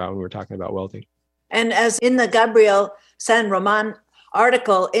talking about when we're talking about welding. And as in the Gabriel San Roman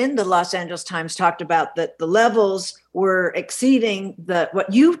article in the Los Angeles Times talked about, that the levels were exceeding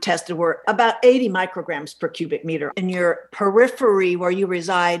what you tested were about 80 micrograms per cubic meter in your periphery where you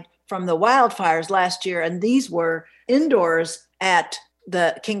reside from the wildfires last year. And these were indoors at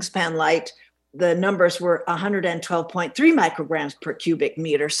the Kingspan Light. The numbers were 112.3 micrograms per cubic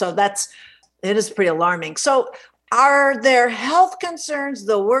meter. So it is pretty alarming. So are there health concerns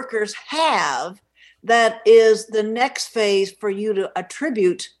the workers have that is the next phase for you to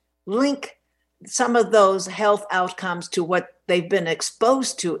link some of those health outcomes to what they've been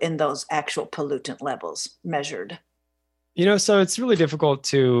exposed to in those actual pollutant levels measured? So it's really difficult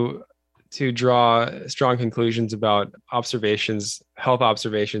to draw strong conclusions about health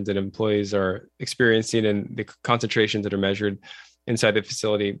observations that employees are experiencing and the concentrations that are measured inside the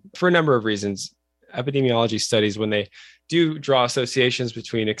facility for a number of reasons. Epidemiology studies, when they do draw associations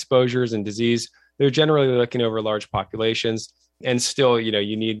between exposures and disease, they're generally looking over large populations. And still,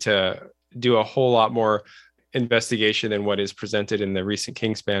 you need to do a whole lot more investigation than what is presented in the recent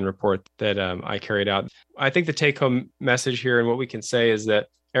Kingspan report that I carried out. I think the take-home message here and what we can say is that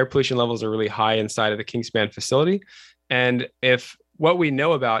air pollution levels are really high inside of the Kingspan facility. And if what we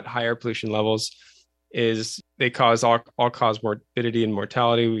know about high air pollution levels is they cause all-cause morbidity and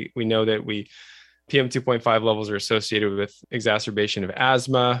mortality, we know that PM 2.5 levels are associated with exacerbation of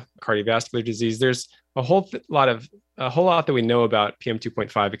asthma, cardiovascular disease. There's a whole lot that we know about PM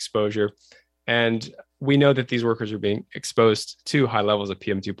 2.5 exposure. And we know that these workers are being exposed to high levels of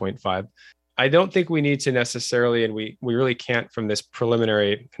PM 2.5. I don't think we need to necessarily, and we really can't from this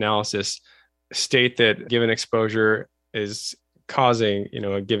preliminary analysis, state that given exposure is causing,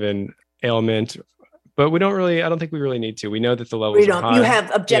 a given ailment. But I don't think we really need to. We know that the levels are high. You have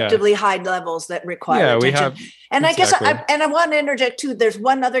objectively high levels that require attention. We have. And exactly. I guess, I want to interject too, there's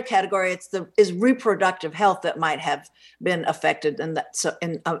one other category. Is reproductive health that might have been affected in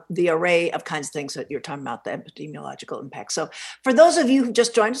the array of kinds of things that you're talking about, the epidemiological impact. So for those of you who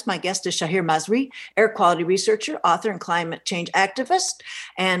just joined us, my guest is Shahir Masri, air quality researcher, author, and climate change activist.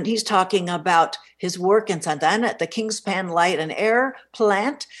 And he's talking about his work in Santa Ana at the Kingspan Light and Air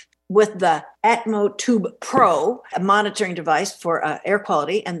plant with the AtmoTube Pro, a monitoring device for air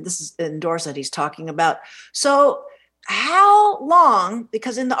quality. And this is indoors that he's talking about. So how long,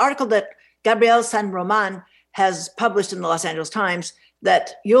 because in the article that Gabriel San Roman has published in the Los Angeles Times,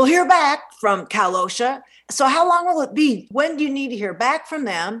 that you'll hear back from Cal OSHA. So how long will it be? When do you need to hear back from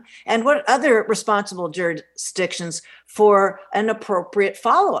them? And what other responsible jurisdictions for an appropriate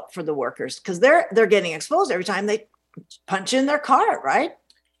follow-up for the workers? Because they're getting exposed every time they punch in their card, right?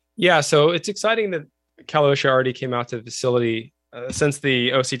 Yeah, so it's exciting that Cal OSHA already came out to the facility since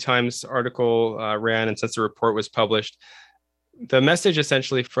the OC Times article ran and since the report was published. The message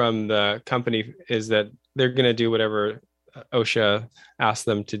essentially from the company is that they're going to do whatever OSHA asked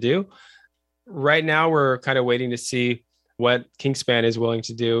them to do. Right now, we're kind of waiting to see what Kingspan is willing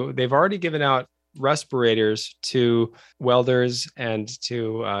to do. They've already given out respirators to welders and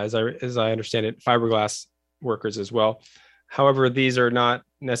to, as I understand it, fiberglass workers as well. However, these are not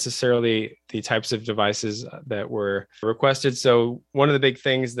necessarily the types of devices that were requested. So one of the big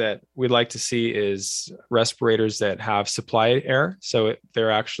things that we'd like to see is respirators that have supplied air. So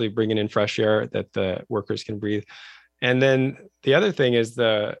they're actually bringing in fresh air that the workers can breathe. And then the other thing is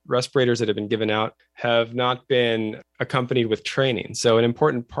the respirators that have been given out have not been accompanied with training. So an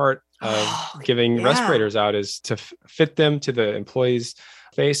important part of giving respirators out is to fit them to the employees'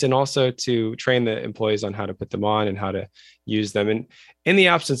 face and also to train the employees on how to put them on and how to use them. And in the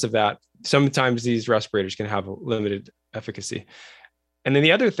absence of that, sometimes these respirators can have limited efficacy. And then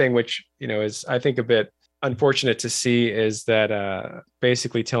the other thing, which, is I think a bit unfortunate to see is that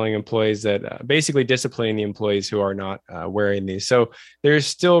basically telling employees that basically disciplining the employees who are not wearing these. So there's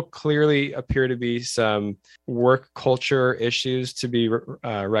still clearly appear to be some work culture issues to be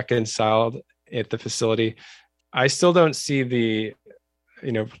reconciled at the facility. I still don't see the,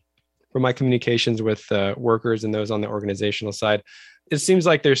 from my communications with workers and those on the organizational side, it seems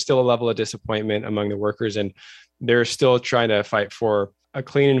like there's still a level of disappointment among the workers, and they're still trying to fight for a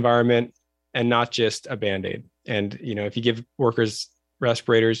clean environment and not just a Band-Aid. And, if you give workers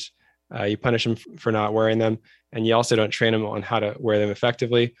respirators, you punish them for not wearing them, and you also don't train them on how to wear them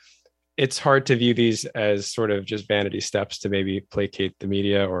effectively. It's hard to view these as sort of just vanity steps to maybe placate the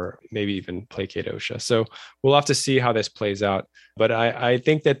media or maybe even placate OSHA. So we'll have to see how this plays out. But I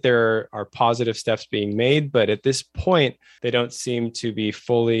think that there are positive steps being made, but at this point, they don't seem to be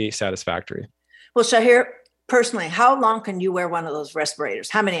fully satisfactory. Well, Shahir, personally, how long can you wear one of those respirators?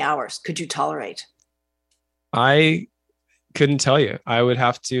 How many hours could you tolerate? I couldn't tell you. I would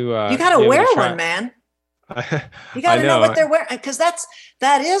have to. You got to wear one, man. You got to know what they're wearing, because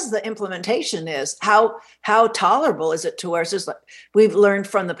that is the implementation is how tolerable is it to wear. Just like we've learned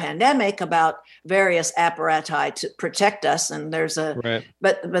from the pandemic about various apparati to protect us, and there's right.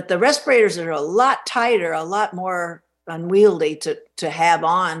 but the respirators are a lot tighter, a lot more unwieldy to have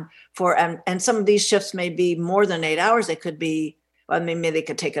on for, and some of these shifts may be more than 8 hours. They could be, maybe they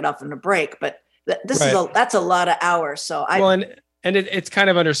could take it off in a break, but that's a lot of hours. So And it's kind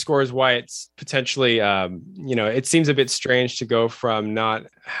of underscores why it's potentially, it seems a bit strange to go from not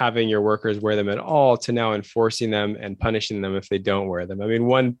having your workers wear them at all to now enforcing them and punishing them if they don't wear them. I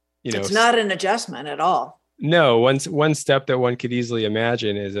mean, it's not an adjustment at all. No, one step that one could easily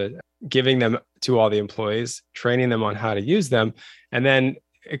imagine is giving them to all the employees, training them on how to use them, and then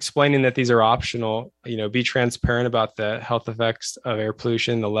explaining that these are optional. Be transparent about the health effects of air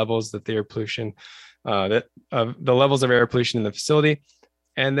pollution, the levels that the air pollution. The levels of air pollution in the facility,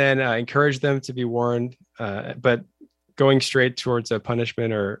 and then encourage them to be warned. But going straight towards a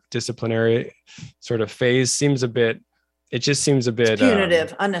punishment or disciplinary sort of phase seems a bit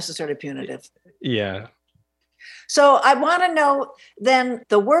punitive, unnecessarily punitive. Yeah. So I want to know then,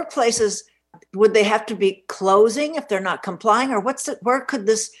 the workplaces, would they have to be closing if they're not complying, or where could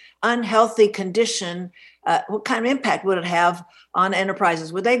this unhealthy condition, what kind of impact would it have on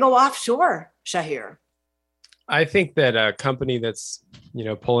enterprises? Would they go offshore, Shahir? I think that a company that's,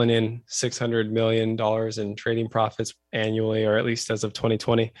 pulling in $600 million in trading profits annually, or at least as of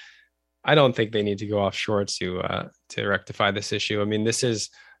 2020, I don't think they need to go offshore to rectify this issue. I mean, this is,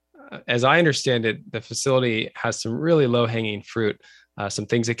 as I understand it, the facility has some really low-hanging fruit, some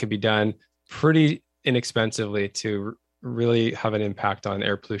things that can be done pretty inexpensively to really have an impact on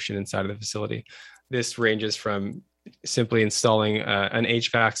air pollution inside of the facility. This ranges from simply installing an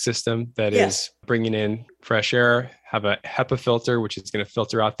HVAC system that is bringing in fresh air, have a HEPA filter, which is going to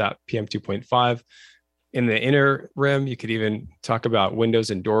filter out that PM 2.5. In the inner rim, you could even talk about windows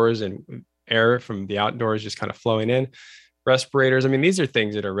and doors and air from the outdoors just kind of flowing in. Respirators. I mean, these are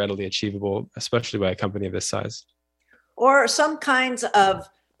things that are readily achievable, especially by a company of this size. Or some kinds of,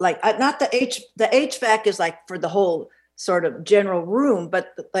 not the HVAC is like for the whole sort of general room,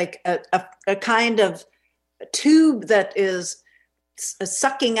 but like a kind of tube that is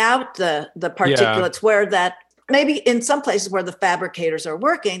sucking out the particulates, where that maybe in some places where the fabricators are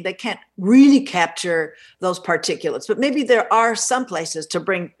working, they can't really capture those particulates, but maybe there are some places to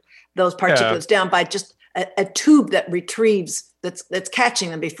bring those particulates down by just a tube that retrieves, that's catching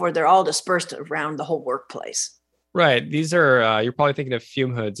them before they're all dispersed around the whole workplace. Right. These are, you're probably thinking of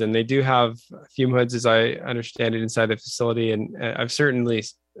fume hoods, and they do have fume hoods, as I understand it, inside the facility. And I've certainly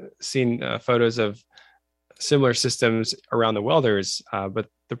seen photos of similar systems around the welders. But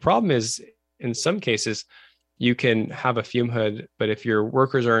the problem is, in some cases, you can have a fume hood, but if your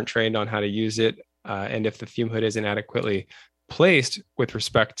workers aren't trained on how to use it, and if the fume hood isn't adequately placed with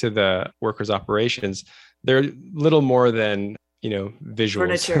respect to the workers' operations, they're little more than,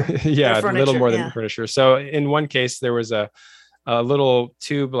 visuals. Furniture. Little more than furniture. So in one case, there was a little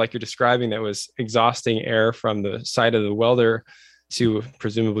tube like you're describing that was exhausting air from the side of the welder to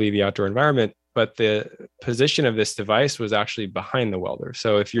presumably the outdoor environment. But the position of this device was actually behind the welder.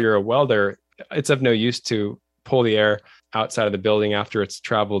 So if you're a welder, it's of no use to pull the air outside of the building after it's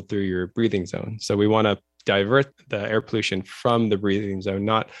traveled through your breathing zone. So we want to divert the air pollution from the breathing zone,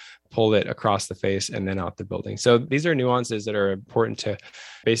 not pull it across the face and then out the building. So these are nuances that are important to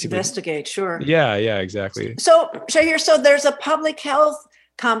basically investigate. Sure. Yeah, exactly. So Shahir, there's a public health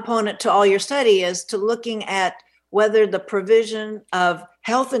component to all your study, as to looking at whether the provision of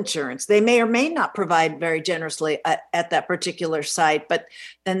health insurance. They may or may not provide very generously at that particular site, but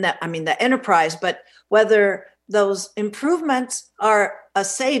the enterprise, but whether those improvements are a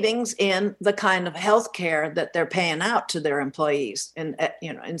savings in the kind of health care that they're paying out to their employees in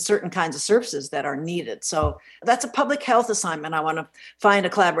certain kinds of services that are needed. So that's a public health assignment. I want to find a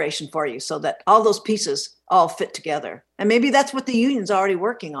collaboration for you so that all those pieces all fit together. And maybe that's what the union's already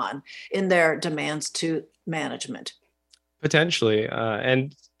working on in their demands to management. Potentially.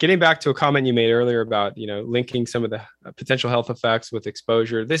 And getting back to a comment you made earlier about, linking some of the potential health effects with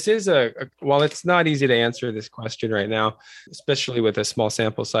exposure. This is while it's not easy to answer this question right now, especially with a small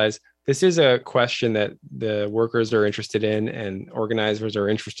sample size, this is a question that the workers are interested in and organizers are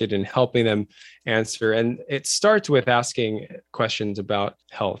interested in helping them answer. And it starts with asking questions about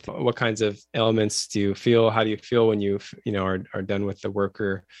health. What kinds of ailments do you feel? How do you feel when you are done with the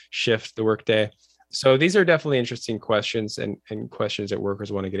worker shift, the workday? So these are definitely interesting questions and questions that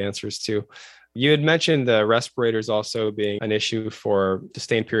workers want to get answers to. You had mentioned the respirators also being an issue for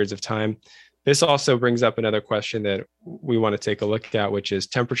sustained periods of time. This also brings up another question that we want to take a look at, which is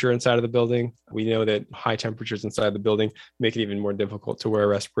temperature inside of the building. We know that high temperatures inside the building make it even more difficult to wear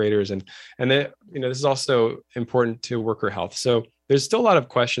respirators. And this is also important to worker health. So there's still a lot of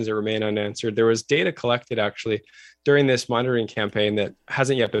questions that remain unanswered. There was data collected actually during this monitoring campaign that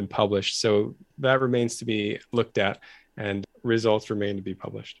hasn't yet been published. So that remains to be looked at and results remain to be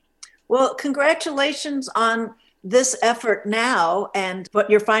published. Well, congratulations on this effort now and what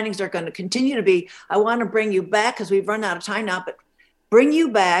your findings are going to continue to be. I want to bring you back because we've run out of time now, but bring you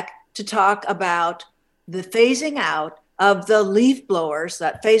back to talk about the phasing out of the leaf blowers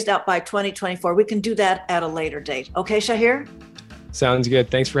that phased out by 2024. We can do that at a later date. Okay, Shahir? Sounds good.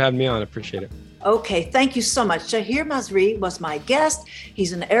 Thanks for having me on. I appreciate it. Okay, thank you so much. Shahir Masri was my guest.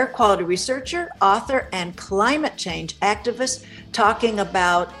 He's an air quality researcher, author, and climate change activist talking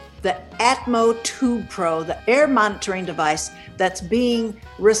about the AtmoTube Pro, the air monitoring device that's being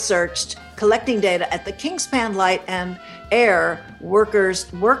researched, collecting data at the Kingspan Light and Air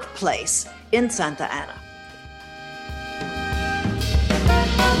Workers Workplace in Santa Ana.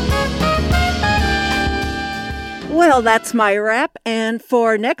 Well, that's my wrap. And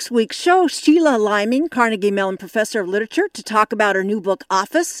for next week's show, Sheila Liming, Carnegie Mellon Professor of Literature, to talk about her new book,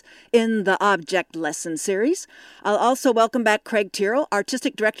 Office, in the Object Lesson series. I'll also welcome back Craig Tyrrell,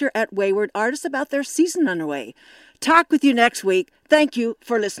 Artistic Director at Wayward Artists, about their season underway. Talk with you next week. Thank you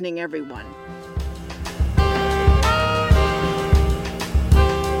for listening, everyone.